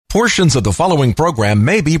Portions of the following program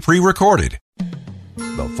may be pre-recorded.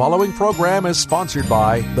 The following program is sponsored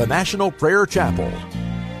by the National Prayer Chapel.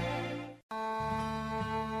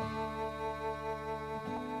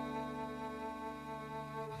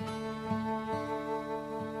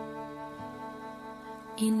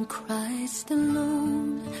 In Christ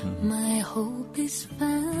alone, my hope is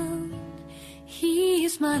found. He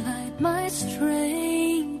is my light, my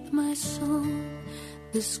strength, my song.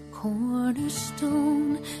 This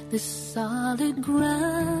cornerstone, this solid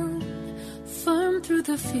ground, firm through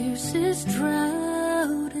the fiercest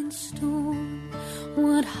drought and storm.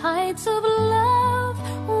 What heights of love,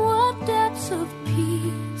 what depths of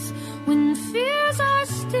peace, when fears are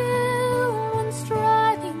still, when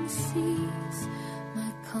striving cease.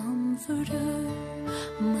 My comforter,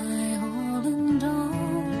 my all and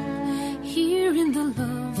all, here in the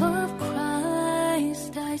love of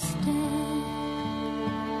Christ I stand.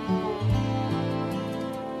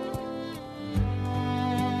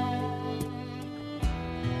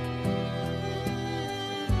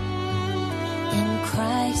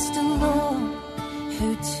 Christ alone,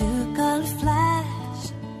 who took on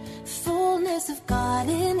flesh, fullness of God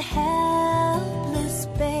in helpless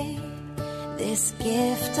babe. This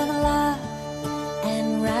gift of love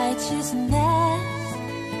and righteousness,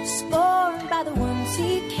 scorned by the ones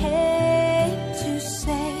he came to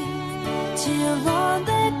save. Till on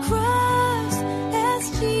that cross,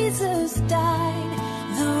 as Jesus died,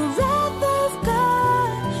 the wrath of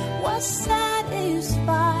God was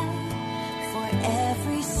satisfied.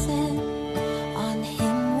 Every sin on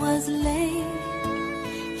him was laid.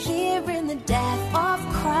 Here in the death of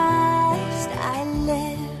Christ I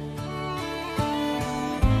live.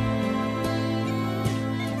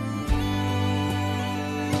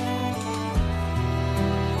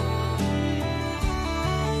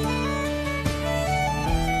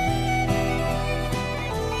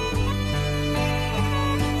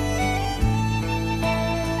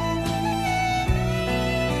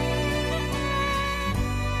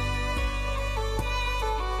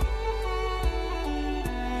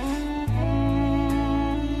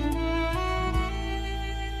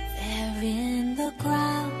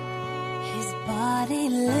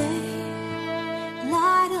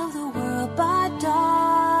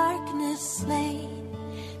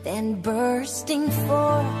 Bursting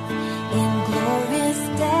forth in glorious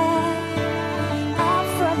day, up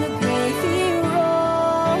from the grave he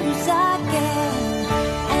rose again.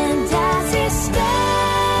 And as he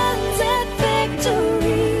stands at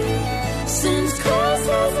victory, sin's curse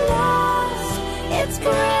has lost its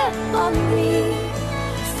grip on me.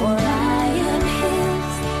 For I am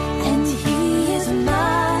his and he is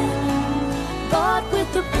mine, bought with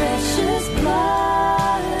the precious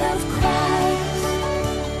blood of Christ.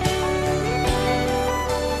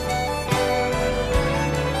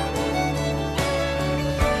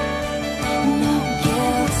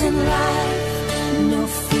 No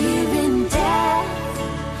fear in death.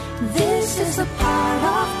 This is the power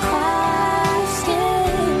of Christ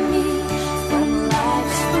in me. From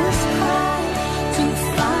life's first cry to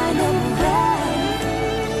final breath,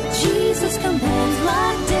 Jesus commands my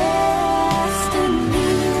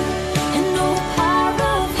destiny. And no power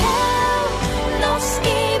of hell, no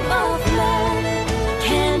scheme of man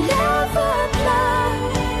can ever pluck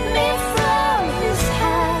me from his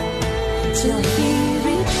hand till he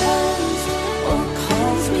returns or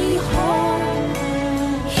calls me home.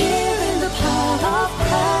 Here in the power of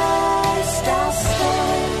Christ I'll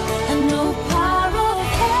stand. And no power of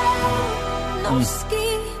hell, no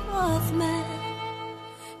scheme of man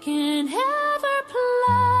can ever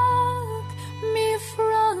pluck me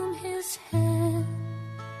from his hand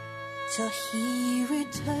till he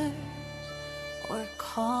returns or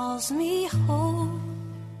calls me home.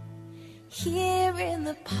 Here in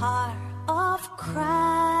the power of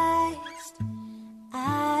Christ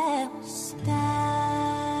I'll stand.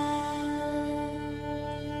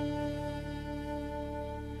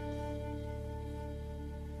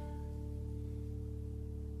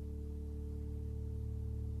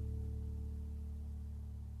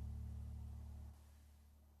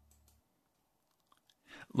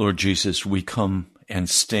 Lord Jesus, we come and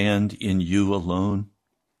stand in you alone.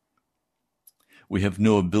 We have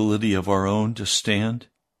no ability of our own to stand.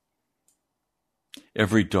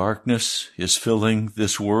 Every darkness is filling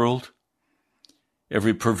this world.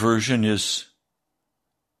 Every perversion is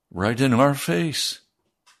right in our face.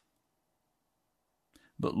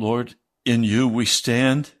 But Lord, in you we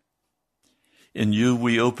stand. In you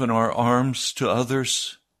we open our arms to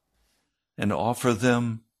others and offer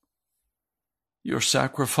them your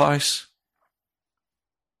sacrifice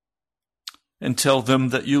and tell them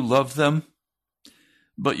that you love them,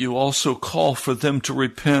 but you also call for them to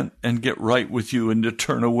repent and get right with you and to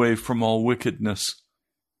turn away from all wickedness.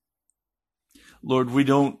 Lord, we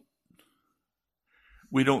don't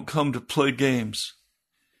come to play games.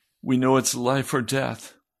 We know it's life or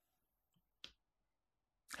death.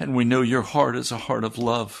 And we know your heart is a heart of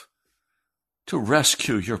love to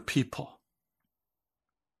rescue your people,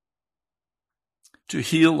 to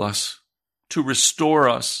heal us, to restore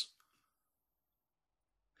us.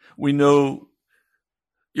 We know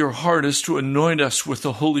your heart is to anoint us with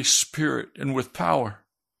the Holy Spirit and with power.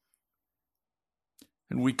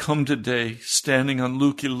 And we come today standing on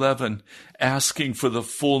Luke 11, asking for the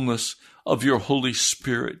fullness of your Holy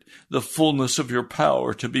Spirit, the fullness of your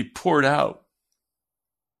power to be poured out.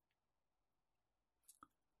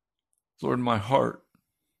 Lord, my heart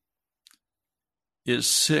is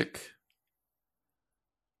sick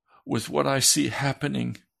with what I see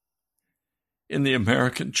happening in the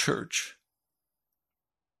American church.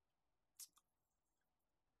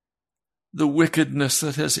 The wickedness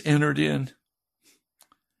that has entered in,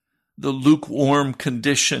 the lukewarm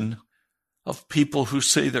condition of people who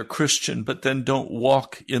say they're Christian but then don't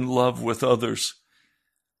walk in love with others,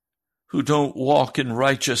 who don't walk in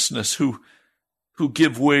righteousness, who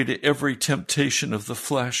give way to every temptation of the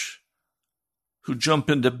flesh, who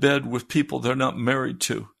jump into bed with people they're not married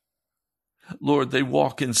to. Lord, they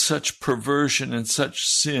walk in such perversion and such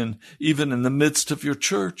sin, even in the midst of your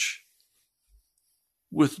church,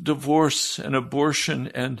 with divorce and abortion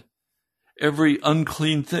and every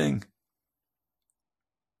unclean thing.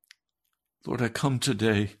 Lord, I come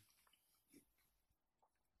today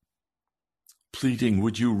pleading,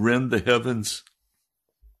 would you rend the heavens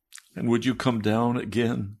and would you come down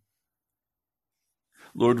again?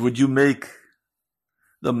 Lord, would you make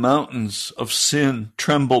the mountains of sin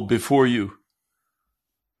tremble before you?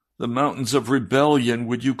 The mountains of rebellion,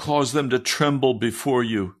 would you cause them to tremble before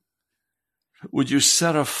you? Would you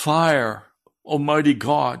set a fire, Almighty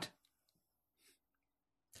God?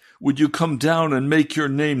 Would you come down and make your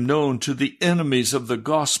name known to the enemies of the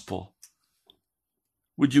gospel?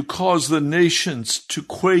 Would you cause the nations to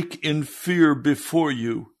quake in fear before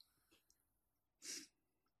you?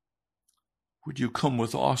 Would you come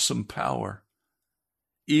with awesome power,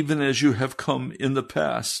 even as you have come in the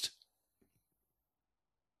past?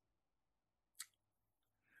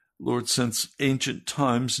 Lord, since ancient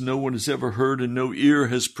times, no one has ever heard and no ear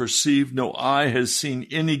has perceived, no eye has seen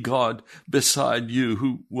any God beside you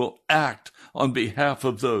who will act on behalf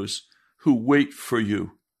of those who wait for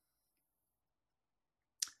you.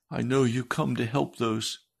 I know you come to help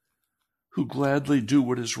those who gladly do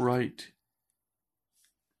what is right,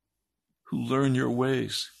 who learn your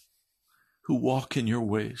ways, who walk in your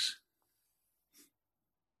ways.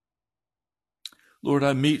 Lord,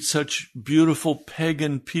 I meet such beautiful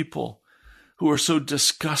pagan people who are so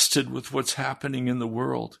disgusted with what's happening in the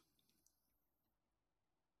world.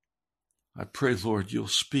 I pray, Lord, you'll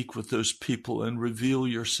speak with those people and reveal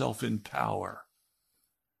yourself in power,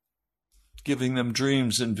 giving them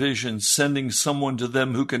dreams and visions, sending someone to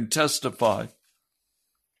them who can testify.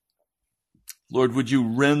 Lord, would you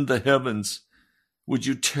rend the heavens? Would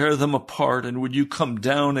you tear them apart? And would you come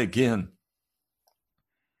down again?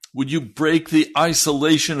 Would you break the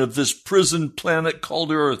isolation of this prison planet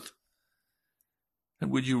called Earth?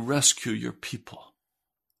 And would you rescue your people?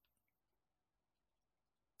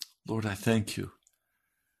 Lord, I thank you.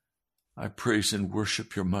 I praise and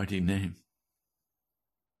worship your mighty name.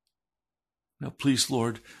 Now, please,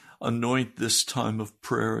 Lord, anoint this time of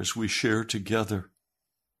prayer as we share together.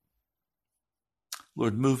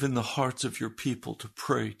 Lord, move in the hearts of your people to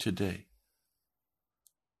pray today,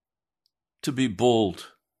 to be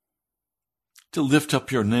bold, to lift up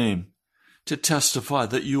your name, to testify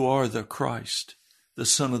that you are the Christ, the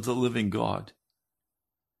Son of the living God.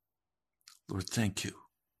 Lord, thank you.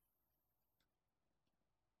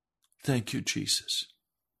 Thank you, Jesus.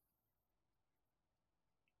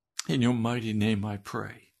 In your mighty name I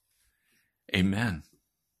pray. Amen.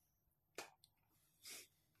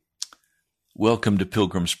 Welcome to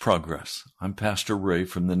Pilgrim's Progress. I'm Pastor Ray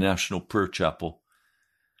from the National Prayer Chapel.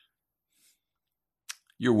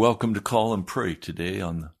 You're welcome to call and pray today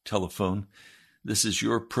on the telephone. This is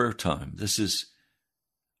your prayer time. This is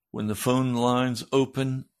when the phone lines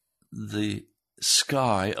open, the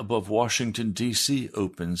sky above Washington, D.C.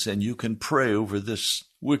 opens, and you can pray over this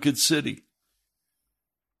wicked city.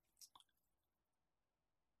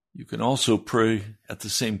 You can also pray at the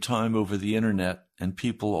same time over the internet, and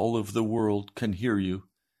people all over the world can hear you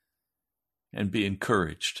and be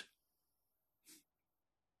encouraged.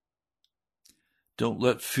 Don't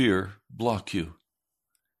let fear block you.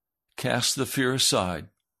 Cast the fear aside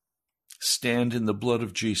stand in the blood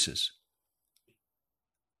of Jesus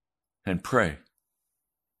and pray.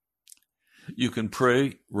 You can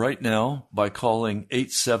pray right now by calling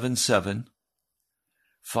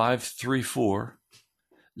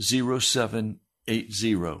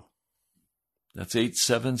 877-534-0780. That's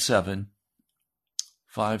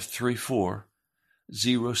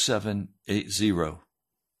 877-534-0780.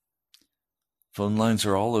 Phone lines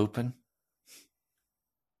are all open.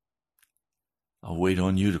 I'll wait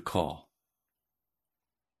on you to call.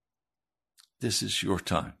 This is your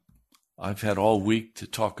time. I've had all week to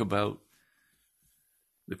talk about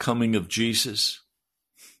the coming of Jesus,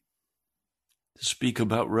 to speak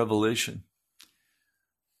about Revelation.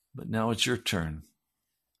 But now it's your turn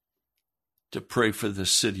to pray for the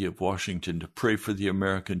city of Washington, to pray for the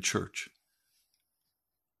American church,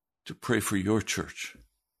 to pray for your church.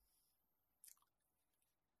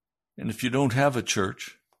 And if you don't have a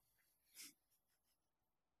church,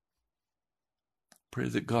 pray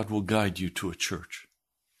that God will guide you to a church,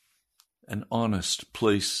 an honest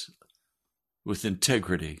place with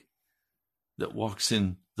integrity that walks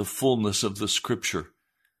in the fullness of the Scripture,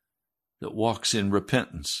 that walks in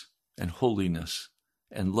repentance and holiness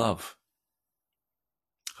and love,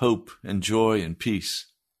 hope and joy and peace.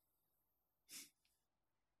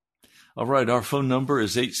 All right, our phone number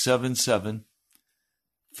is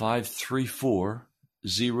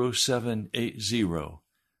 877-534-0780.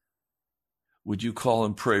 Would you call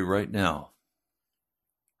and pray right now?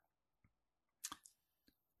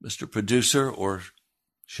 Mr. Producer or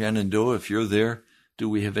Shenandoah, if you're there, do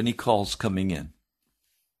we have any calls coming in?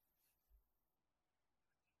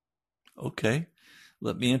 Okay,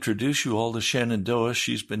 let me introduce you all to Shenandoah.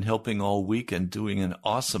 She's been helping all week and doing an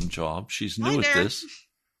awesome job. She's new at this.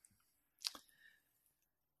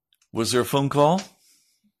 Was there a phone call?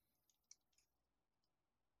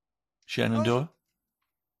 Shenandoah?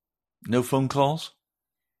 No phone calls?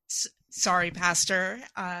 Sorry, Pastor.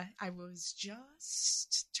 I was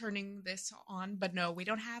just turning this on, but no, we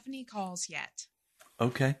don't have any calls yet.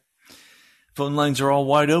 Okay. Phone lines are all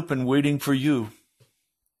wide open, waiting for you.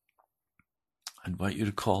 I invite you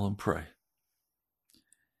to call and pray.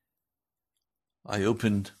 I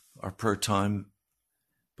opened our prayer time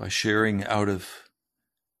by sharing out of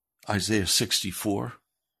Isaiah 64.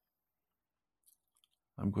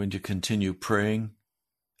 I'm going to continue praying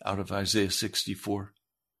out of Isaiah 64.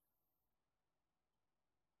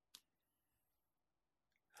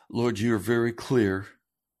 Lord, you are very clear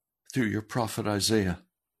through your prophet Isaiah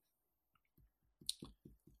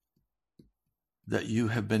that you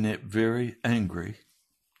have been very angry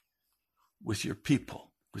with your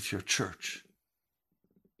people, with your church,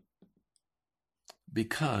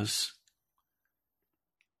 because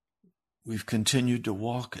we've continued to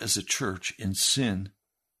walk as a church in sin,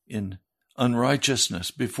 in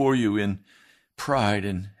unrighteousness before you, in pride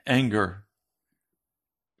and anger,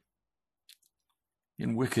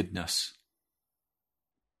 in wickedness.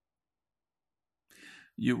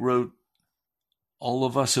 You wrote, all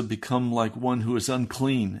of us have become like one who is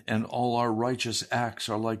unclean, and all our righteous acts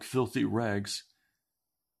are like filthy rags.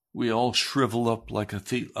 We all shrivel up like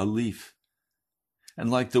a leaf,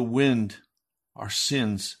 and like the wind, our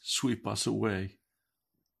sins sweep us away.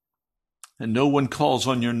 And no one calls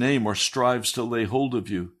on your name or strives to lay hold of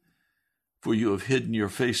you, for you have hidden your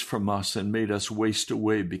face from us and made us waste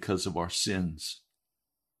away because of our sins.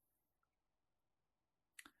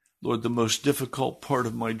 Lord, the most difficult part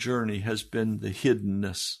of my journey has been the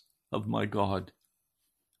hiddenness of my God.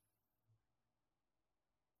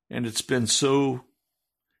 And it's been so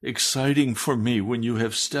exciting for me when you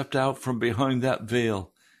have stepped out from behind that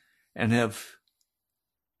veil and have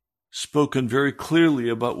spoken very clearly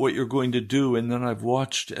about what you're going to do, and then I've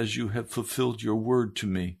watched as you have fulfilled your word to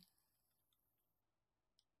me.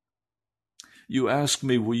 You asked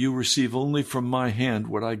me, will you receive only from my hand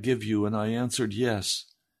what I give you? And I answered yes.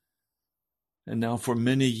 And now for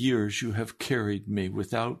many years you have carried me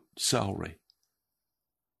without salary,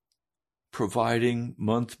 providing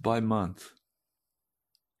month by month.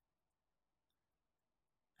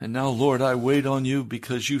 And now, Lord, I wait on you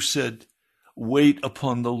because you said, wait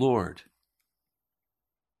upon the Lord.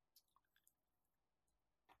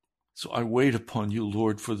 So I wait upon you,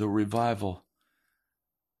 Lord, for the revival,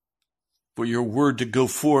 for your word to go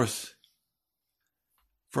forth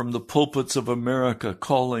from the pulpits of America,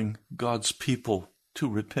 calling God's people to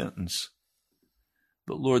repentance.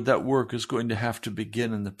 But Lord, that work is going to have to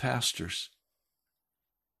begin in the pastors.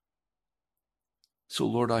 So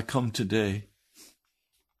Lord, I come today.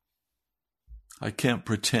 I can't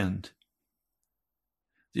pretend.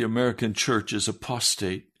 The American church is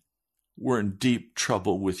apostate. We're in deep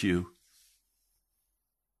trouble with you.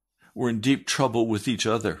 We're in deep trouble with each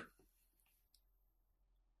other.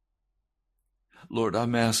 Lord,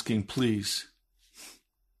 I'm asking, please,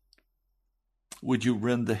 would you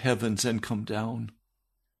rend the heavens and come down?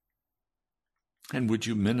 And would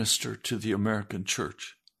you minister to the American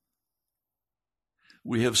church?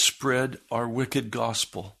 We have spread our wicked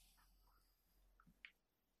gospel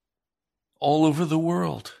all over the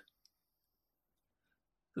world.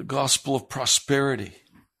 The gospel of prosperity,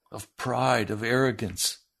 of pride, of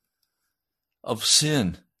arrogance, of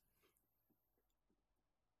sin,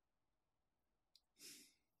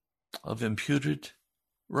 of imputed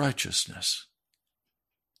righteousness.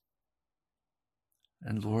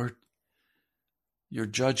 And Lord, your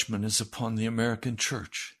judgment is upon the American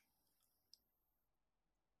church.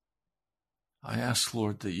 I ask,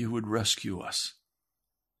 Lord, that you would rescue us,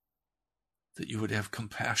 that you would have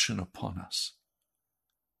compassion upon us.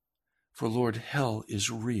 For, Lord, hell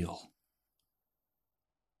is real.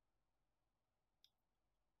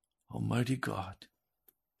 Almighty God,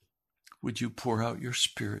 would you pour out your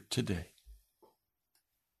Spirit today?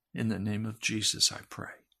 In the name of Jesus, I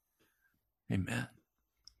pray. Amen.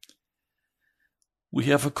 We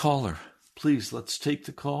have a caller. Please, let's take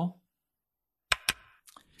the call.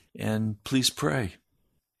 And please pray.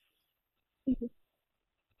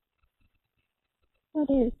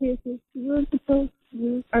 Father, seriously, you and people,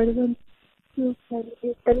 you are the ones who can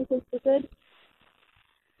do everything for good.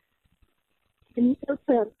 And you still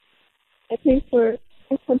plan. I pray for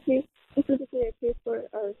our country, specifically I pray for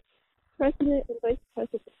our president and vice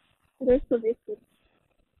president, for their salvation,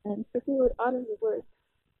 and for people who would honor the word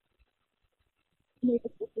and make a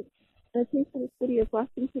difference. And I pray for the city of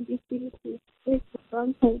Washington, D.C. to break the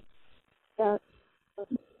stronghold that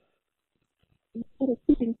instead of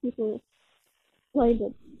keeping people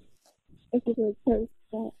blinded, as the word says,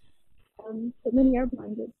 that many are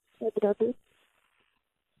blinded by the devil.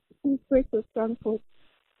 Please break those strongholds.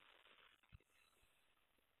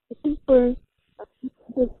 I pray for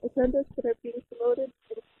the agendas that are being promoted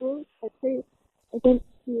in schools. I pray against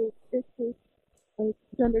the issues like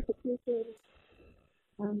gender confusion,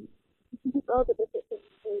 just all the different things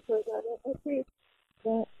that are going on. I pray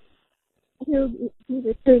that there will be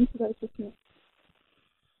return to righteousness.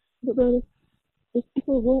 But Lord, if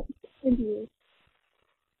people won't continue,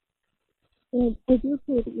 and I do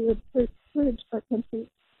pray that you would purge our country,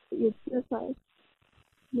 that you would purify.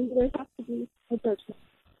 Maybe there has to be a judgment.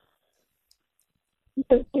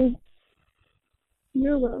 Because it's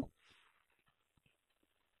your will.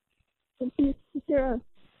 And please prepare us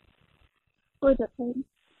for that time.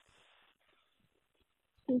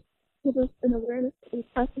 Please give us an awareness that we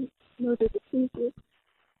have to know that to please you.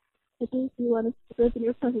 I think you want us to live in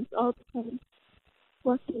your presence all the time,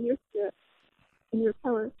 walking in your spirit and your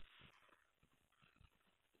power.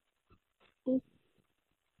 Please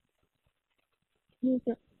use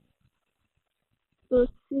us. Those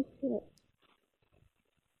who spirit,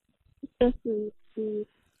 especially to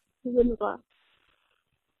live in the law.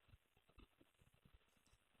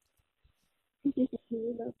 In Jesus' name,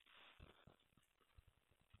 we love.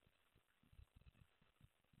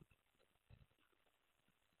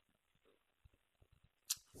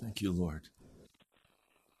 Thank you, Lord.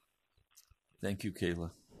 Thank you,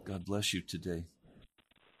 Kayla. God bless you today.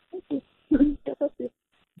 Thank you. God bless you.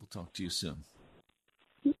 We'll talk to you soon.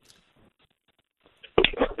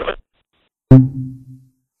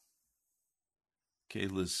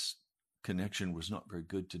 Kayla's connection was not very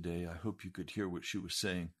good today. I hope you could hear what she was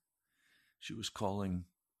saying. She was calling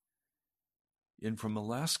in from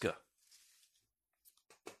Alaska.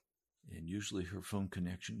 And usually her phone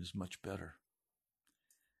connection is much better.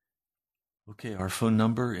 Okay, our phone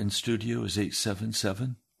number in studio is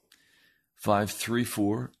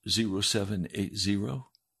 877-534-0780.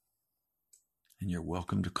 And you're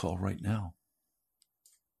welcome to call right now.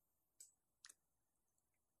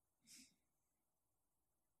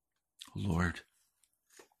 Lord,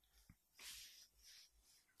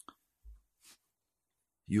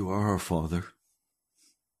 you are our Father,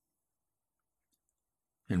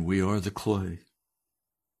 and we are the clay.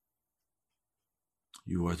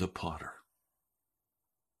 You are the potter.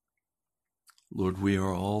 Lord, we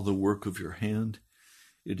are all the work of your hand.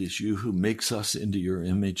 It is you who makes us into your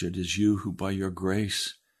image. It is you who, by your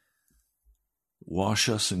grace, wash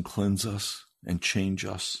us and cleanse us and change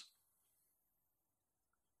us.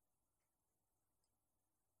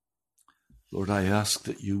 Lord, I ask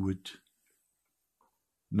that you would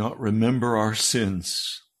not remember our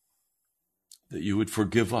sins, that you would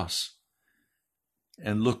forgive us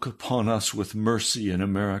and look upon us with mercy in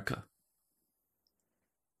America.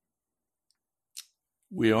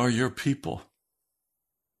 We are your people.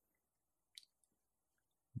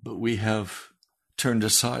 but we have turned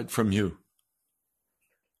aside from you,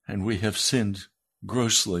 and we have sinned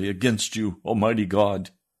grossly against you, Almighty God.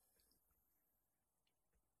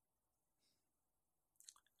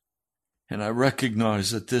 And I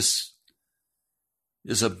recognize that this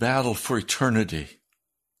is a battle for eternity.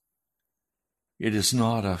 It is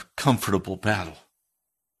not a comfortable battle.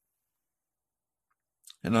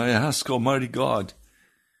 And I ask, Almighty God,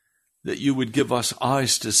 that you would give us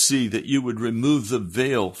eyes to see, that you would remove the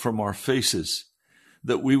veil from our faces,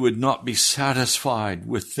 that we would not be satisfied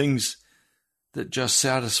with things that just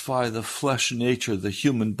satisfy the flesh nature, the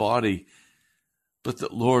human body, but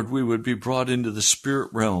that, Lord, we would be brought into the spirit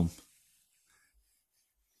realm.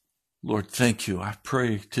 Lord, thank you. I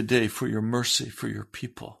pray today for your mercy for your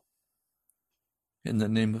people. In the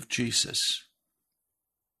name of Jesus.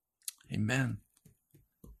 Amen.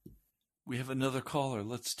 We have another caller.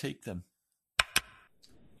 Let's take them.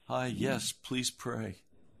 Hi, yes, please pray.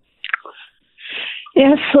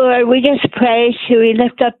 Yes, Lord, we just praise you. We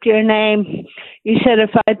lift up your name. You said, if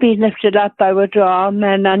I be lifted up, I will draw all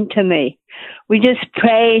men unto me. We just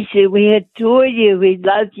praise you. We adore you. We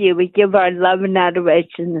love you. We give our love and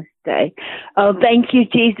adoration this day. Oh, thank you,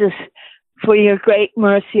 Jesus, for your great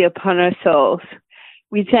mercy upon our souls.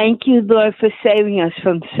 We thank you, Lord, for saving us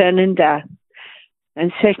from sin and death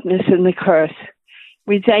and sickness and the curse.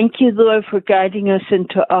 We thank you, Lord, for guiding us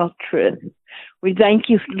into all truth. We thank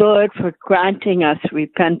you, Lord, for granting us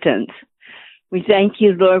repentance. We thank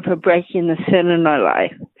you, Lord, for breaking the sin in our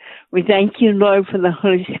life. We thank you, Lord, for the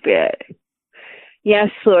Holy Spirit. Yes,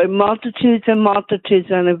 Lord, multitudes and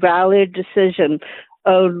multitudes on a valid decision,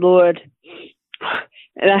 oh Lord,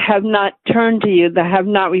 that have not turned to you, that have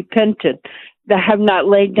not repented, that have not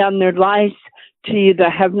laid down their lives to you,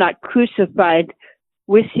 that have not crucified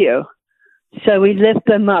with you. So we lift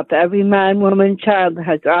them up. Every man, woman, child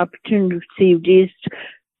has the opportunity to receive Jesus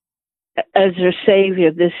as their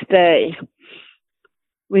Savior this day.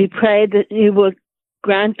 We pray that you will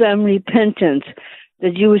grant them repentance,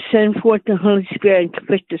 that you will send forth the Holy Spirit and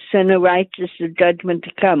convict the sinner, righteous, the judgment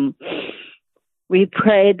to come. We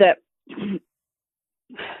pray that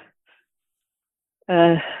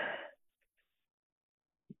the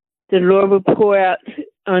Lord will pour out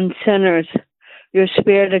on sinners your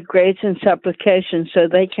spirit of grace and supplication so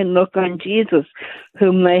they can look on Jesus,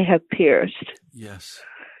 whom they have pierced. Yes.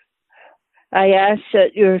 I ask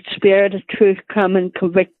that your spirit of truth come and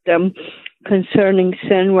convict them concerning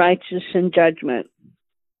sin, righteousness, and judgment.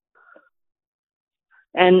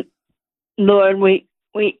 And Lord, we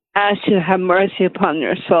ask you to have mercy upon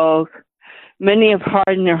their souls. Many have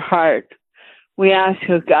hardened their heart. We ask,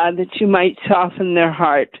 oh God, that you might soften their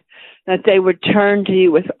heart, that they would turn to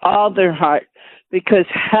you with all their heart, because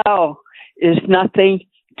hell is nothing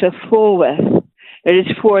to fool with. It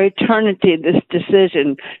is for eternity, this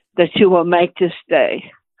decision that you will make this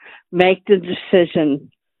day. Make the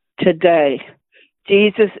decision today.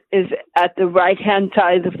 Jesus is at the right-hand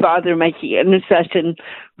side of the Father making intercession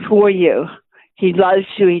for you. He loves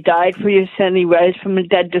you. He died for your sin. He rose from the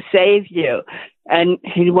dead to save you. And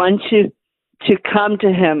he wants you to come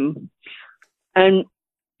to him and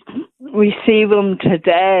receive him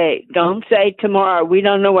today. Don't say tomorrow. We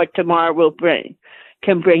don't know what tomorrow will bring.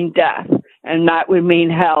 Can bring death, and that would mean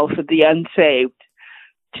hell for the unsaved.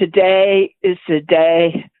 Today is the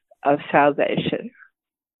day of salvation.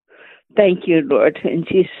 Thank you, Lord. In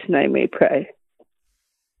Jesus' name we pray.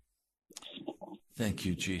 Thank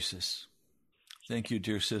you, Jesus. Thank you,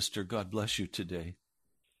 dear sister. God bless you today.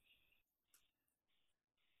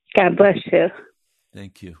 God bless you.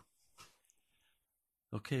 Thank you.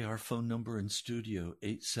 Okay, our phone number in studio,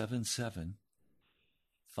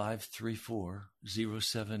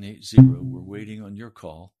 877-534-0780. We're waiting on your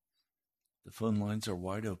call. The phone lines are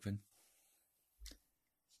wide open.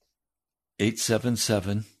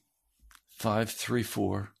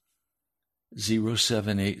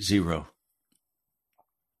 877-534-0780.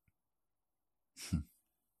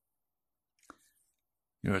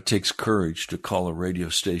 You know, it takes courage to call a radio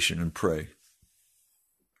station and pray.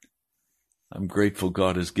 I'm grateful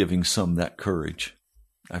God is giving some that courage.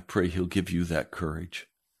 I pray he'll give you that courage.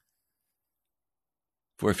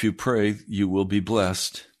 For if you pray, you will be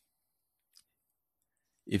blessed.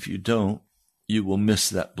 If you don't, you will miss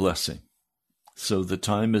that blessing. So the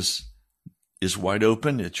time is wide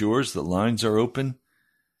open. It's yours. The lines are open.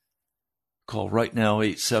 Call right now,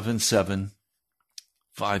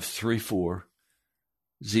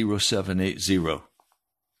 877-534-0780.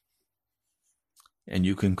 And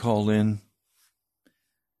you can call in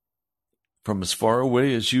from as far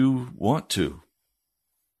away as you want to.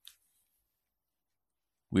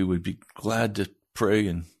 We would be glad to pray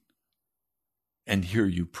and and hear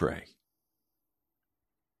you pray.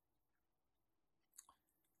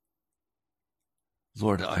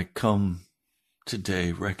 Lord, I come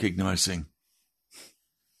today recognizing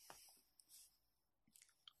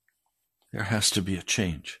there has to be a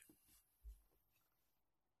change.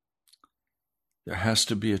 There has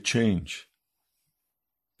to be a change.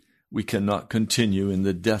 We cannot continue in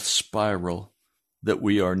the death spiral that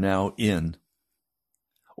we are now in,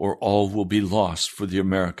 or all will be lost for the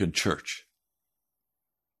American church.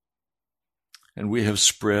 And we have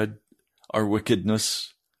spread our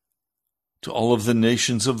wickedness to all of the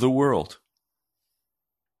nations of the world.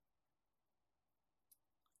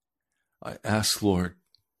 I ask, Lord,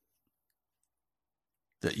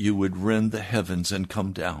 that you would rend the heavens and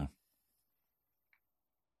come down.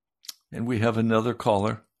 And we have another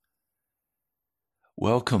caller.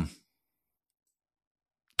 Welcome.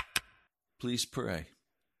 Please pray.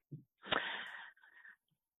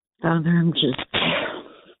 Father, I'm just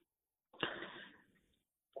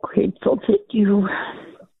grateful that you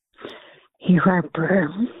hear our prayer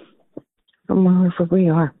from wherever we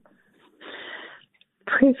are.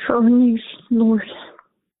 Pray for our nation, Lord.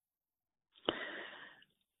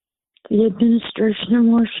 The administration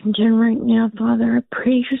in Washington right now, Father, I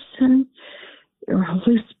pray you send your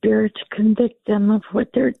Holy Spirit to convict them of what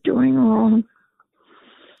they're doing wrong.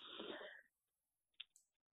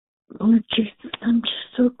 Lord Jesus, I'm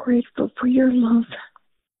just so grateful for your love.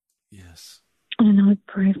 Yes. And I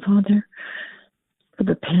pray, Father, for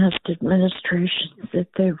the past administrations that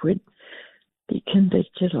they would be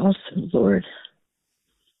convicted also, Lord.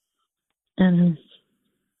 And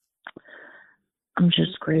I'm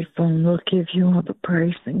just grateful, and we'll give you all the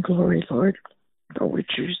praise and glory, Lord, for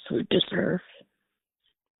which you so deserve.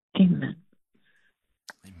 Amen.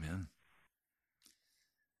 Amen.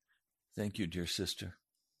 Thank you, dear sister.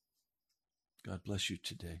 God bless you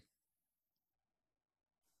today.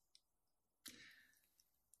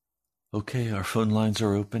 Okay, our phone lines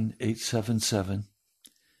are open,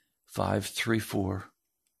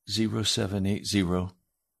 877-534-0780.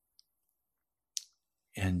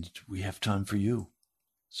 And we have time for you.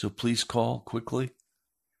 So please call quickly.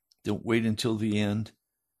 Don't wait until the end.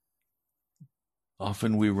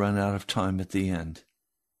 Often we run out of time at the end.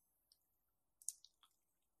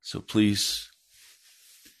 So please,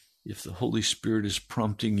 if the Holy Spirit is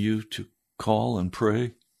prompting you to call and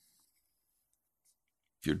pray,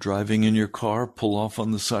 if you're driving in your car, pull off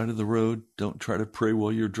on the side of the road. Don't try to pray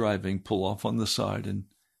while you're driving. Pull off on the side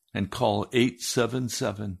and call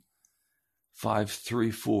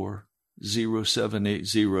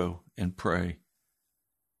 877-534-0780 and pray.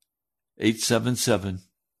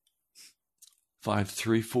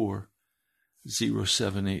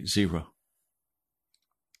 877-534-0780.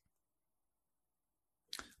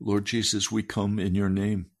 Lord Jesus, we come in your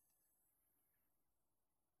name.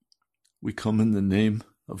 We come in the name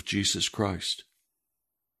of Jesus Christ.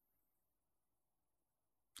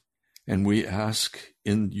 And we ask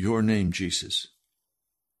in your name, Jesus.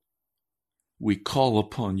 We call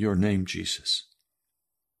upon your name, Jesus,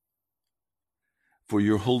 for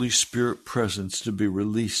your Holy Spirit presence to be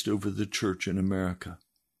released over the church in America.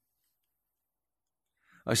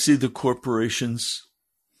 I see the corporations,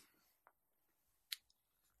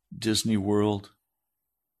 Disney World,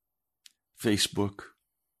 Facebook,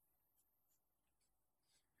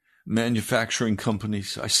 manufacturing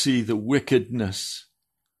companies. I see the wickedness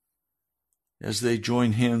as they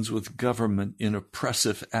join hands with government in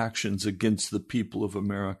oppressive actions against the people of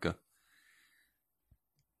America.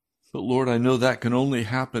 But Lord, I know that can only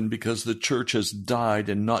happen because the church has died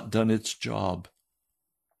and not done its job.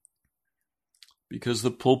 Because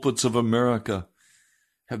the pulpits of America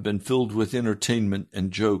have been filled with entertainment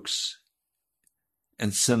and jokes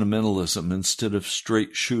and sentimentalism instead of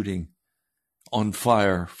straight shooting, on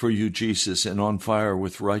fire for you, Jesus, and on fire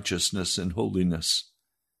with righteousness and holiness.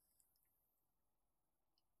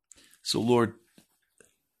 So, Lord,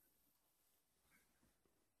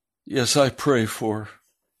 yes, I pray for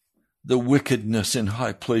the wickedness in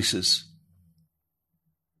high places.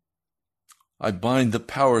 I bind the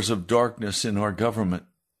powers of darkness in our government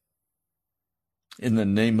in the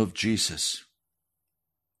name of Jesus.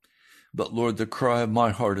 But Lord, the cry of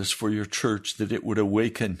my heart is for your church, that it would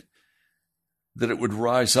awaken, that it would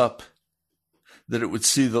rise up, that it would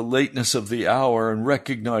see the lateness of the hour and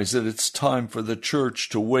recognize that it's time for the church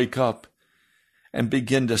to wake up and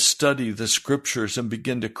begin to study the scriptures and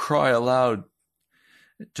begin to cry aloud,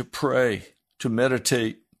 to pray, to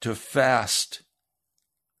meditate, to fast.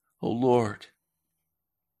 Oh Lord,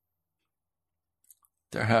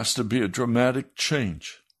 there has to be a dramatic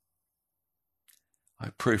change. I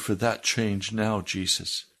pray for that change now,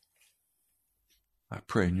 Jesus. I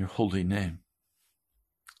pray in your holy name.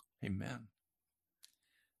 Amen.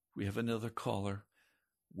 We have another caller.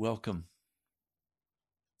 Welcome.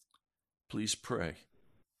 Please pray.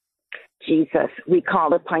 Jesus, we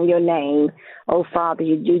call upon your name. Oh, Father,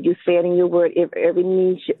 you said in your word, if every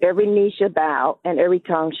knee shall bow and every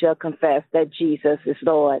tongue shall confess that Jesus is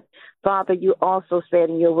Lord. Father, you also said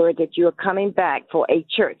in your word that you are coming back for a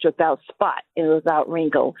church without spot and without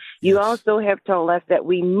wrinkle. You also have told us that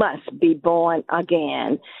we must be born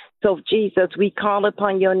again. So, Jesus, we call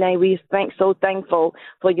upon your name. We so thankful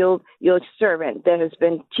for your servant that has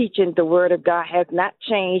been teaching the word of God, has not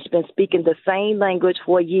changed, been speaking the same language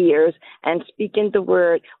for years and speaking the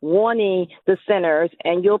word, warning the sinners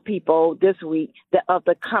and your people this week of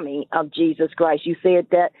the coming of Jesus Christ. You said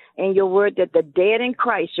that in your word that the dead in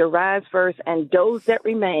Christ shall rise first, and those that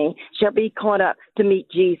remain shall be caught up to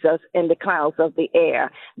meet Jesus in the clouds of the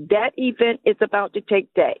air. That event is about to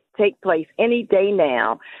take place any day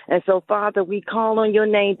now. And so, Father, we call on your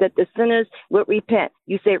name that the sinners would repent.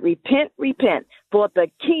 You said, repent, for the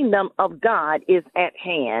kingdom of God is at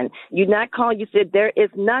hand. You said, there is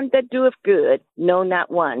none that doeth good, no,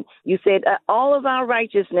 not one. You said, all of our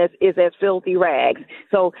righteousness is as filthy rags.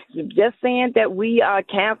 So just saying that we are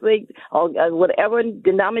Catholic or whatever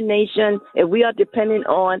denomination, if we are dependent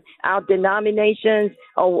on our denominations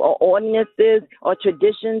or ordinances or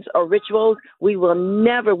traditions or rituals, we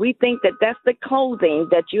think that that's the clothing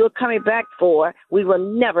that you're coming back for. We will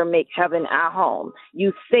never make heaven our home.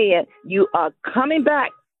 You said you are coming back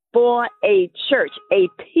for a church, a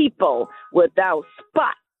people without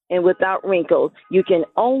spot and without wrinkles. You can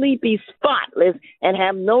only be spotless and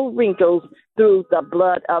have no wrinkles through the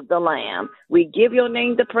blood of the Lamb. We give your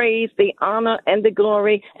name the praise, the honor, and the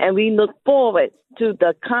glory, and we look forward to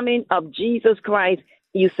the coming of Jesus Christ.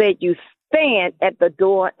 You said you stand at the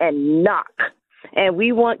door and knock. And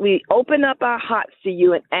we open up our hearts to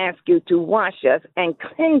you and ask you to wash us and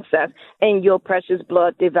cleanse us in your precious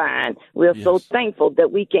blood divine. We're so thankful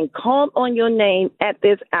that we can call on your name at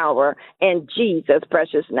this hour in Jesus'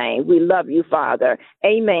 precious name. We love you, Father.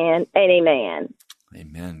 Amen and amen.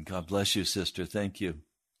 Amen. God bless you, sister. Thank you.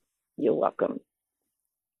 You're welcome.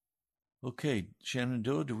 Okay,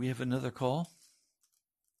 Shenandoah, do we have another call?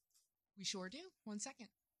 We sure do. 1 second.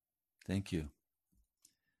 Thank you.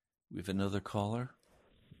 We have another caller.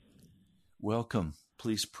 Welcome.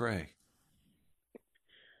 Please pray.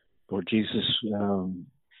 Lord Jesus,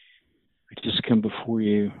 we just come before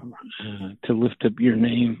you to lift up your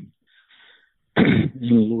name. And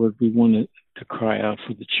Lord, we want to cry out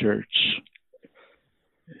for the church.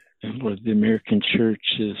 And Lord, the American church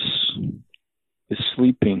is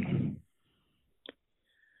sleeping.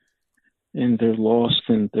 And they're lost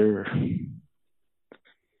in their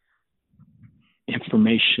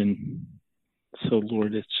information. So,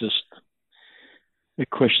 Lord, it's just a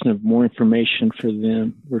question of more information for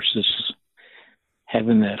them versus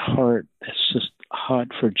having that heart that's just hot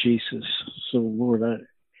for Jesus. So, Lord,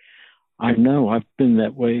 I know I've been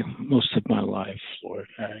that way most of my life, Lord.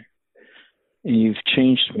 And you've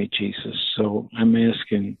changed me, Jesus. So I'm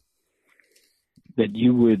asking that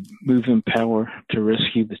you would move in power to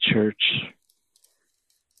rescue the church,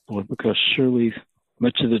 Lord, because surely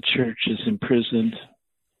much of the church is imprisoned.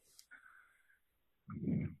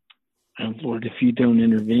 And Lord, if you don't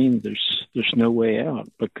intervene, there's no way out,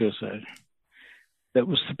 because that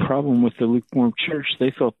was the problem with the lukewarm church.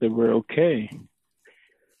 They thought they were okay,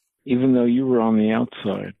 even though you were on the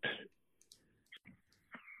outside.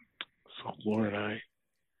 So Lord, I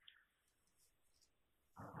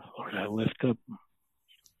lift up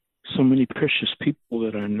so many precious people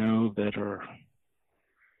that I know that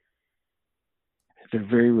they're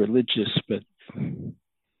very religious, but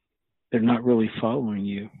they're not really following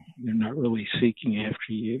you. They're not really seeking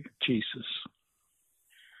after you, Jesus.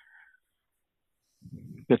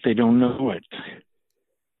 But they don't know it.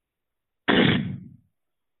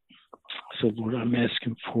 So, Lord, I'm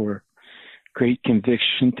asking for great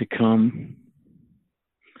conviction to come.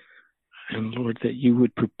 And, Lord, that you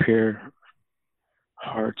would prepare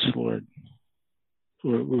hearts, Lord.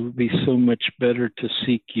 Lord, it would be so much better to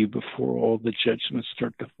seek you before all the judgments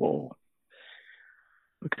start to fall,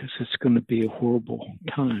 because it's going to be a horrible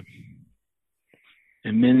time.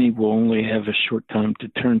 And many will only have a short time to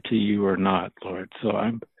turn to you or not, Lord. So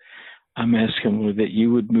I'm asking, Lord, that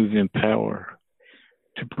you would move in power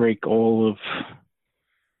to break all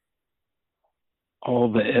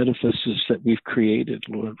the edifices that we've created,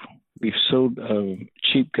 Lord. We've sold a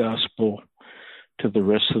cheap gospel to the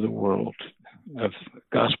rest of the world, of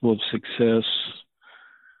gospel of success,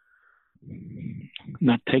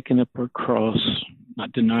 not taking up our cross,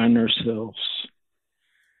 not denying ourselves,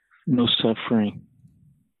 no suffering.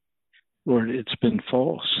 Lord, it's been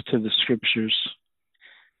false to the scriptures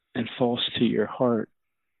and false to your heart.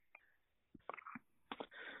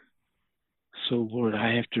 So, Lord,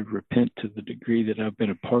 I have to repent to the degree that I've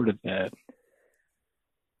been a part of that.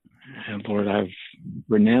 And, Lord, I've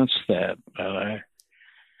renounced that.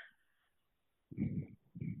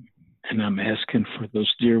 And I'm asking for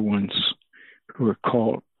those dear ones who are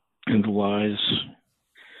caught in the lies.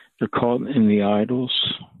 They're caught in the idols.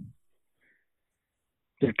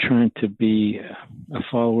 They're trying to be a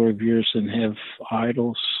follower of yours and have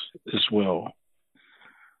idols as well.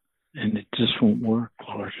 And it just won't work,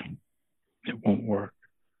 Lord. It won't work.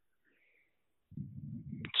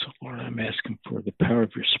 So, Lord, I'm asking for the power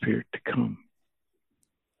of your Spirit to come.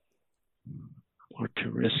 Lord,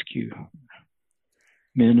 to rescue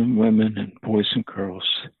men and women and boys and girls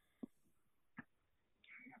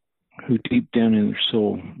who deep down in their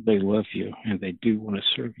soul, they love you and they do want to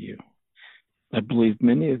serve you. I believe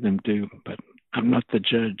many of them do, but I'm not the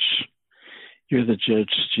judge. You're the judge,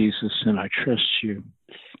 Jesus, and I trust you.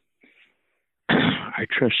 I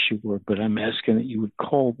trust you, Lord, but I'm asking that you would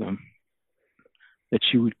call them, that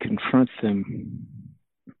you would confront them,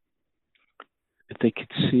 that they could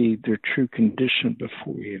see their true condition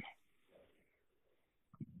before you.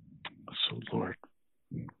 So, Lord,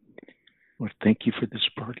 thank you for this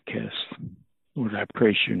broadcast. Lord, I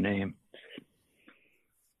praise your name.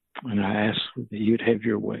 And I ask that you'd have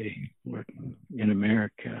your way, Lord, in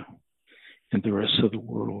America and the rest of the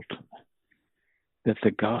world, that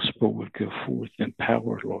the gospel would go forth in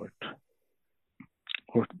power, Lord.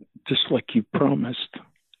 Lord, just like you promised.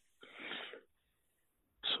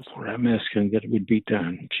 So, Lord, I'm asking that it would be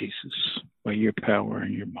done, Jesus, by your power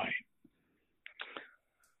and your might.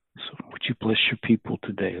 So would you bless your people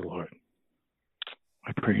today, Lord?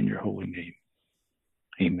 I pray in your holy name.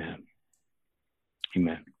 Amen.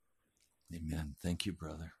 Amen. Amen. Thank you,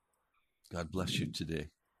 brother. God bless you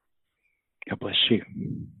today. God bless you.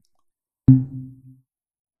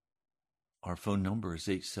 Our phone number is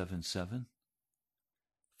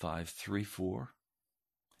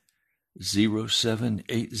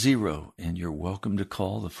 877-534-0780, and you're welcome to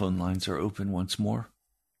call. The phone lines are open once more,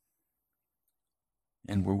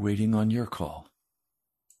 and we're waiting on your call.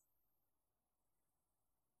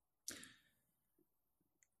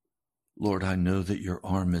 Lord, I know that your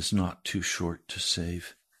arm is not too short to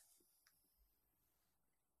save.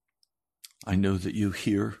 I know that you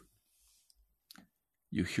hear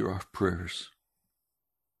our prayers.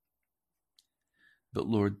 But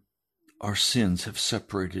Lord, our sins have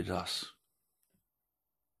separated us.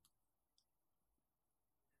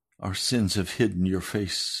 Our sins have hidden your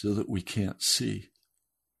face so that we can't see,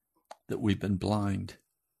 that we've been blind.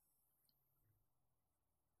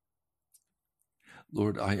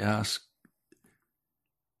 Lord, I ask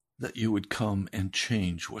that you would come and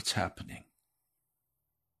change what's happening.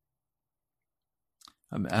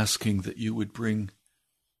 I'm asking that you would bring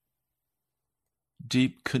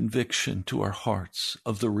deep conviction to our hearts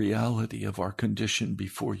of the reality of our condition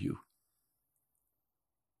before you,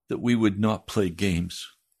 that we would not play games,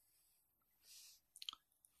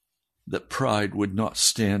 that pride would not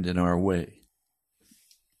stand in our way,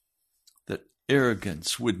 that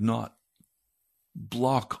arrogance would not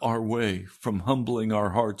block our way from humbling our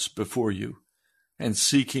hearts before you and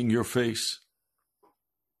seeking your face.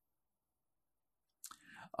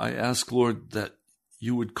 I ask, Lord, that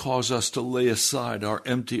you would cause us to lay aside our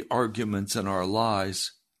empty arguments and our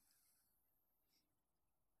lies,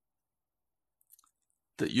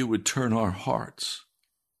 that you would turn our hearts,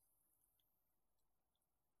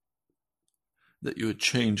 that you would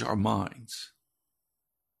change our minds,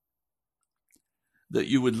 that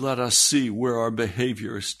you would let us see where our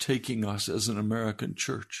behavior is taking us as an American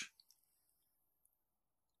church.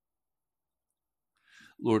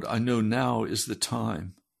 Lord, I know now is the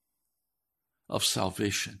time of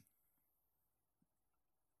salvation,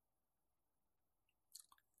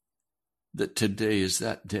 that today is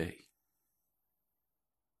that day.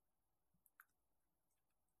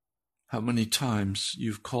 How many times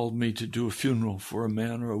you've called me to do a funeral for a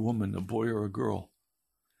man or a woman, a boy or a girl,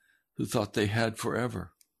 who thought they had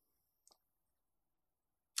forever.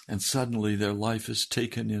 And suddenly their life is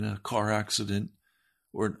taken in a car accident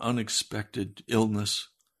or an unexpected illness,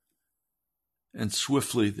 and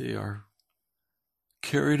swiftly they are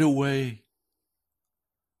carried away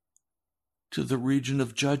to the region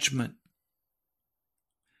of judgment.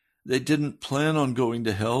 They didn't plan on going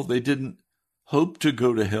to hell. They didn't hope to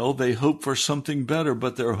go to hell. They hoped for something better,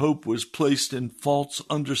 but their hope was placed in false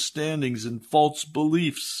understandings and false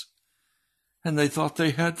beliefs. And they thought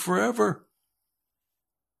they had forever.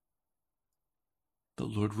 But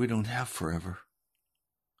Lord, we don't have forever.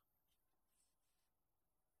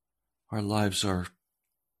 Our lives are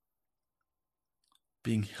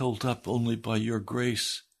being held up only by your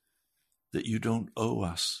grace that you don't owe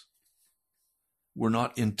us. We're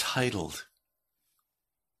not entitled.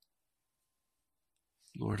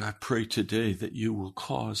 Lord, I pray today that you will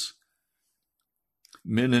cause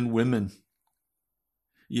men and women,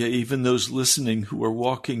 yea, even those listening who are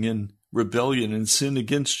walking in rebellion and sin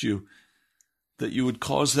against you, that you would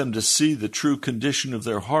cause them to see the true condition of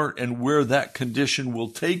their heart and where that condition will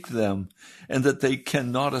take them, and that they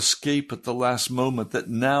cannot escape at the last moment, that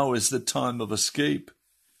now is the time of escape.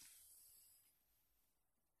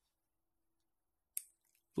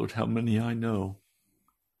 Lord, how many I know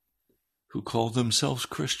who call themselves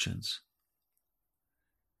Christians,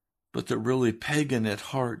 but they're really pagan at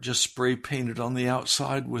heart, just spray painted on the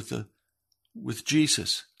outside with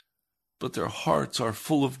Jesus, but their hearts are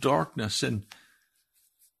full of darkness and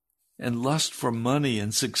lust for money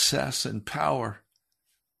and success and power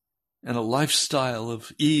and a lifestyle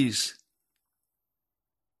of ease.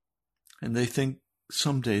 And they think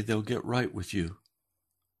someday they'll get right with you.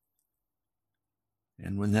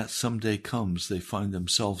 And when that someday comes, they find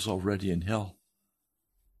themselves already in hell.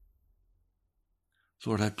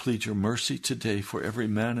 Lord, I plead your mercy today for every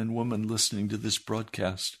man and woman listening to this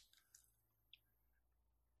broadcast.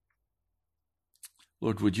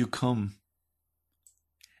 Lord, would you come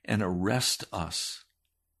and arrest us,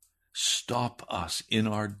 stop us in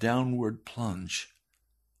our downward plunge,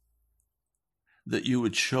 that you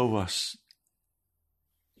would show us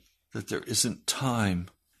that there isn't time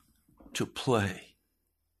to play,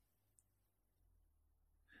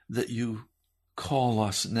 that you call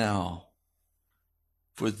us now,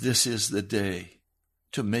 for this is the day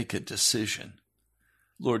to make a decision.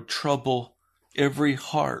 Lord, trouble every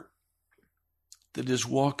heart that is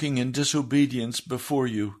walking in disobedience before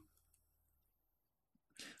you.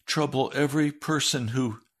 Trouble every person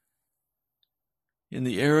who, in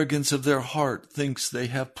the arrogance of their heart, thinks they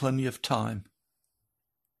have plenty of time.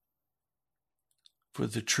 For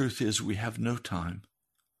the truth is, we have no time.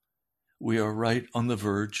 We are right on the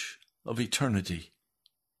verge of eternity.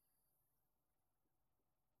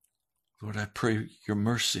 Lord, I pray your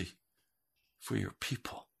mercy for your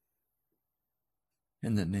people.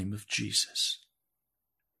 In the name of Jesus.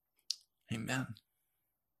 Amen.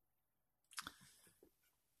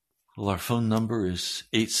 Well, our phone number is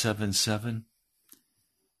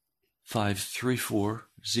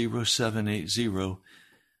 877-534-0780.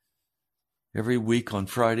 Every week on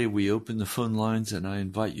Friday, we open the phone lines, and I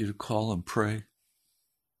invite you to call and pray.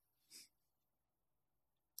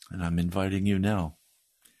 And I'm inviting you now.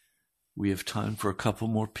 We have time for a couple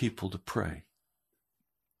more people to pray.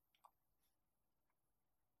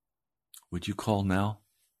 Would you call now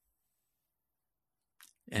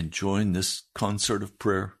and join this concert of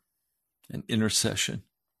prayer and intercession?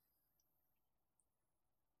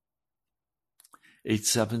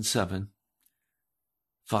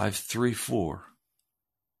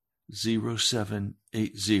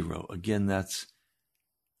 877-534-0780. Again, that's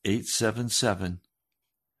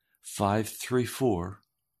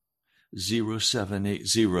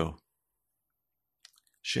 877-534-0780.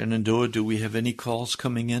 Shenandoah, do we have any calls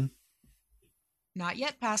coming in? Not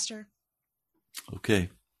yet, Pastor. Okay,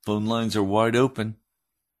 phone lines are wide open.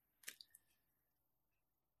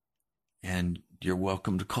 And you're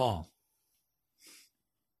welcome to call.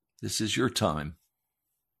 This is your time.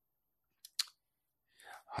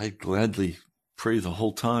 I'd gladly pray the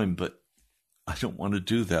whole time, but I don't want to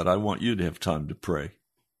do that. I want you to have time to pray.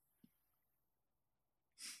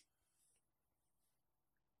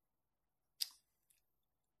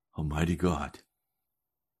 Almighty God,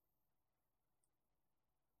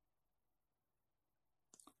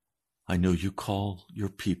 I know you call your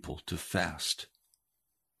people to fast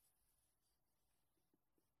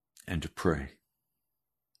and to pray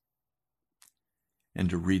and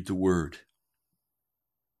to read the word.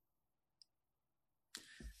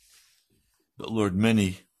 But Lord,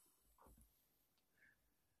 many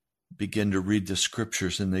begin to read the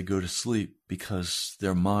scriptures and they go to sleep because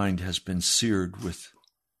their mind has been seared with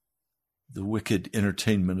the wicked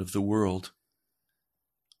entertainment of the world.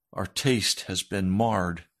 Our taste has been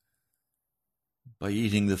marred by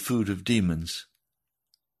eating the food of demons.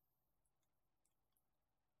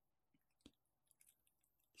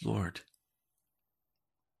 Lord,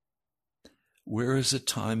 where is a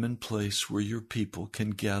time and place where your people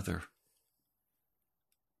can gather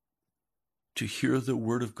to hear the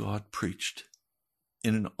word of God preached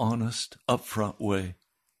in an honest, upfront way?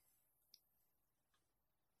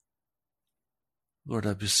 Lord,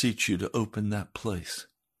 I beseech you to open that place.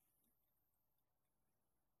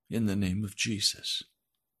 In the name of Jesus.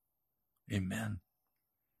 Amen.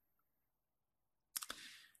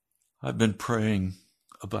 I've been praying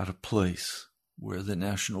about a place where the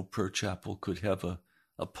National Prayer Chapel could have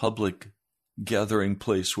a public gathering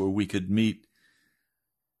place where we could meet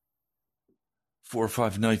 4 or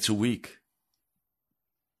 5 nights a week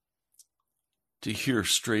to hear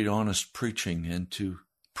straight, honest preaching and to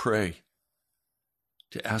pray,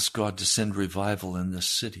 to ask God to send revival in this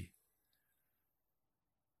city.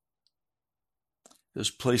 Those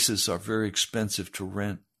places are very expensive to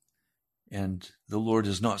rent, and the Lord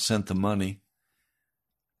has not sent the money.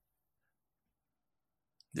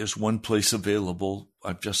 There's one place available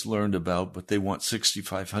I've just learned about, but they want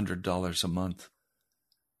 $6,500 a month.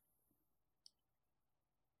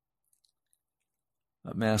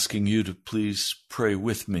 I'm asking you to please pray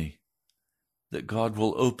with me that God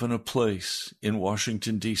will open a place in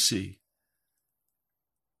Washington, D.C.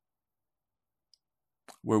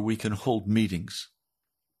 where we can hold meetings.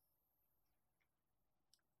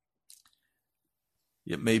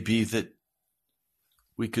 It may be that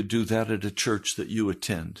we could do that at a church that you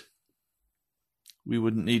attend. We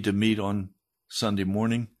wouldn't need to meet on Sunday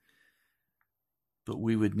morning, but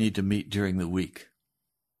we would need to meet during the week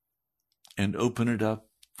and open it up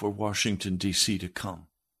for Washington, D.C. to come,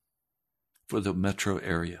 for the metro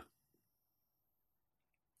area.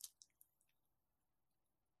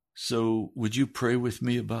 So would you pray with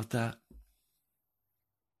me about that?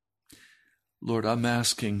 Lord, I'm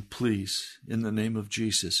asking, please, in the name of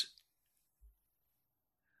Jesus,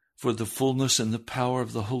 for the fullness and the power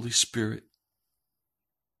of the Holy Spirit.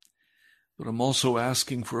 But I'm also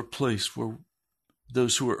asking for a place where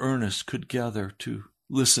those who are earnest could gather to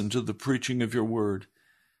listen to the preaching of your word.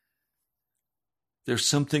 There's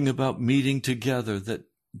something about meeting together that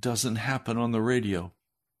doesn't happen on the radio,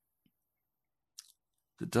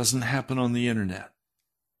 that doesn't happen on the internet,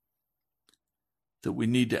 that we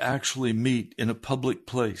need to actually meet in a public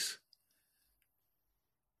place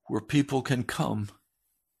where people can come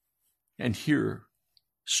and hear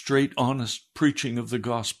straight, honest preaching of the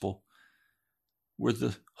gospel, where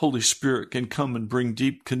the Holy Spirit can come and bring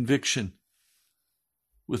deep conviction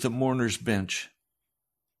with a mourner's bench.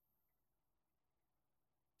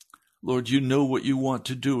 Lord, you know what you want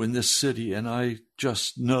to do in this city, and I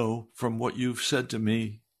just know from what you've said to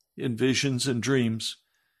me in visions and dreams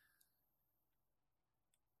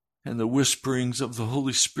and the whisperings of the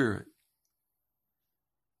Holy Spirit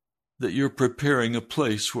that you're preparing a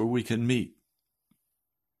place where we can meet.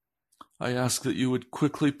 I ask that you would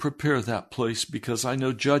quickly prepare that place, because I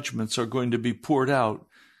know judgments are going to be poured out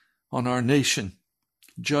on our nation,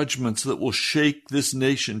 judgments that will shake this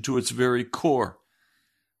nation to its very core,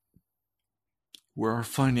 where our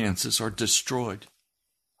finances are destroyed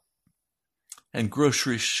and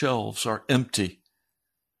grocery shelves are empty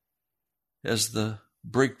as the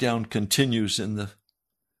breakdown continues in the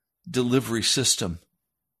delivery system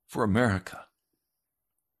for America.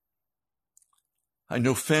 I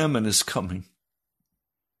know famine is coming.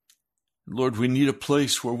 Lord, we need a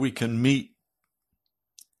place where we can meet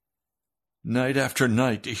night after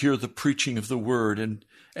night to hear the preaching of the word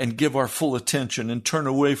and give our full attention and turn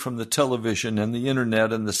away from the television and the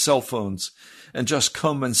internet and the cell phones and just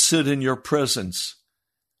come and sit in your presence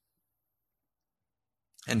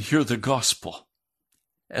and hear the gospel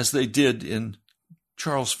as they did in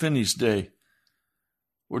Charles Finney's day,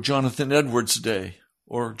 or Jonathan Edwards' day,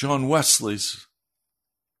 or John Wesley's,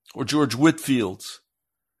 or George Whitfield's.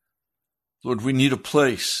 Lord, we need a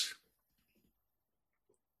place.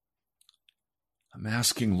 I'm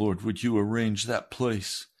asking, Lord, would you arrange that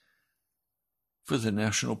place for the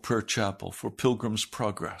National Prayer Chapel, for Pilgrim's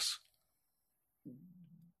Progress,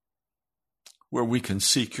 where we can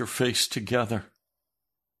seek your face together.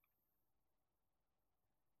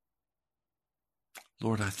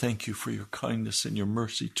 Lord, I thank you for your kindness and your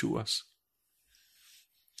mercy to us.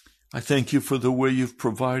 I thank you for the way you've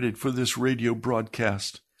provided for this radio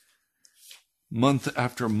broadcast. Month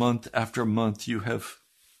after month after month, you have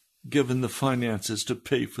given the finances to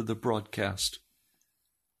pay for the broadcast.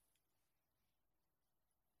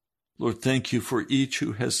 Lord, thank you for each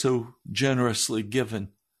who has so generously given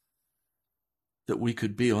that we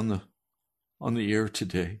could be on the air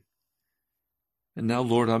today. And now,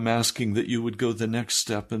 Lord, I'm asking that you would go the next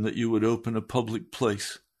step and that you would open a public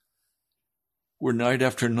place where night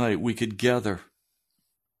after night we could gather,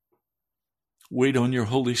 wait on your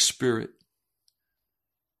Holy Spirit,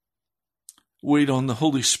 wait on the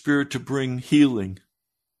Holy Spirit to bring healing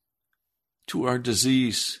to our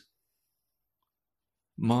disease,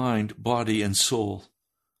 mind, body, and soul,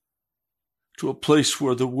 to a place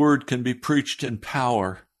where the word can be preached in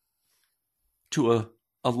power to a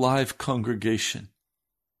live congregation.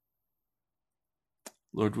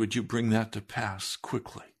 Lord, would you bring that to pass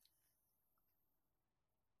quickly?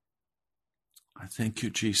 I thank you,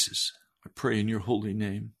 Jesus. I pray in your holy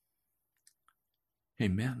name.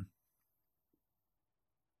 Amen.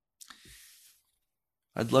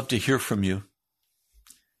 I'd love to hear from you.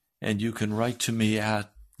 And you can write to me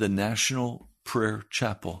at the National Prayer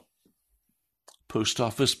Chapel, Post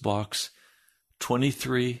Office Box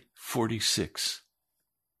 2346,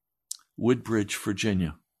 Woodbridge,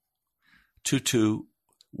 Virginia,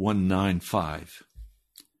 22195.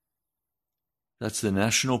 That's the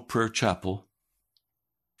National Prayer Chapel,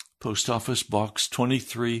 Post Office Box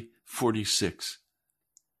 2346,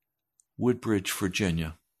 Woodbridge,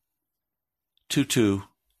 Virginia,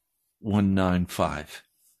 22195.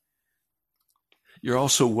 You're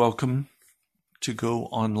also welcome to go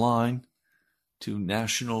online to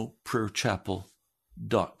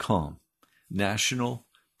nationalprayerchapel.com,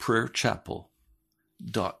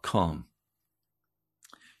 nationalprayerchapel.com.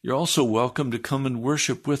 You're also welcome to come and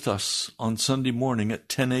worship with us on Sunday morning at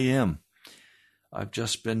 10 a.m. I've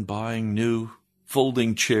just been buying new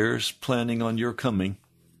folding chairs, planning on your coming.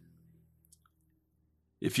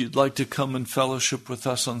 If you'd like to come and fellowship with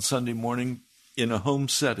us on Sunday morning in a home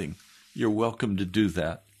setting, you're welcome to do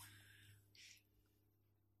that.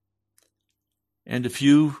 And if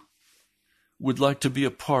you would like to be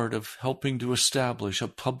a part of helping to establish a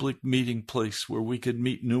public meeting place where we could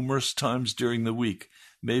meet numerous times during the week,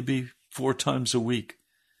 maybe 4 times a week,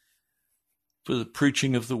 for the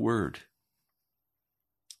preaching of the word,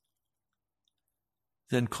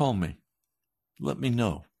 then call me. Let me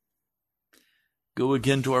know. Go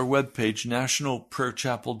again to our webpage,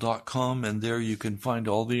 nationalprayerchapel.com, and there you can find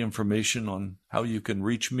all the information on how you can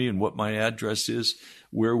reach me and what my address is,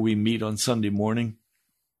 where we meet on Sunday morning.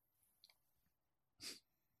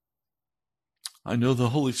 I know the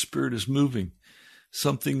Holy Spirit is moving.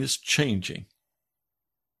 Something is changing.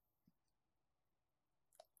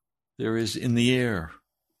 There is in the air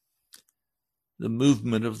the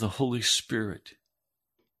movement of the Holy Spirit.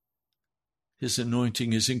 His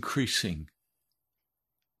anointing is increasing.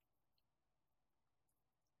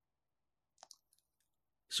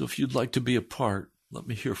 So if you'd like to be a part, let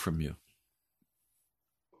me hear from you.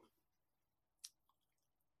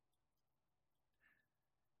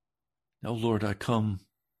 Now, Lord, I come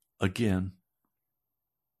again,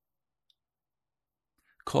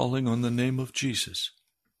 calling on the name of Jesus,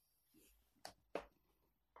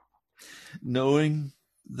 knowing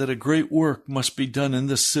that a great work must be done in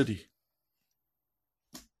this city,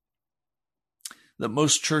 that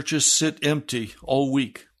most churches sit empty all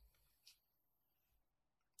week.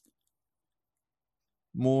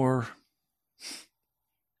 More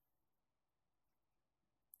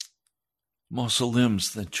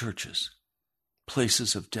mausoleums than churches,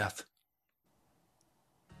 places of death.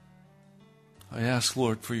 I ask,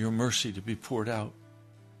 Lord, for your mercy to be poured out.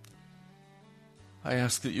 I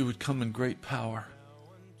ask that you would come in great power.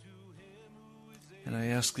 And I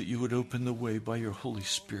ask that you would open the way by your Holy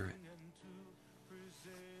Spirit.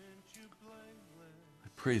 I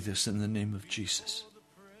pray this in the name of Jesus.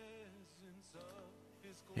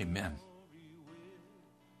 Amen.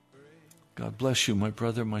 God bless you, my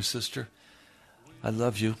brother, my sister. I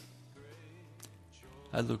love you.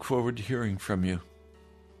 I look forward to hearing from you.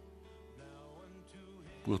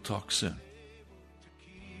 We'll talk soon.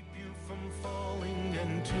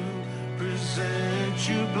 Present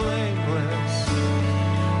you blameless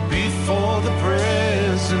before the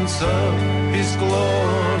presence of His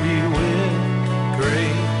glory.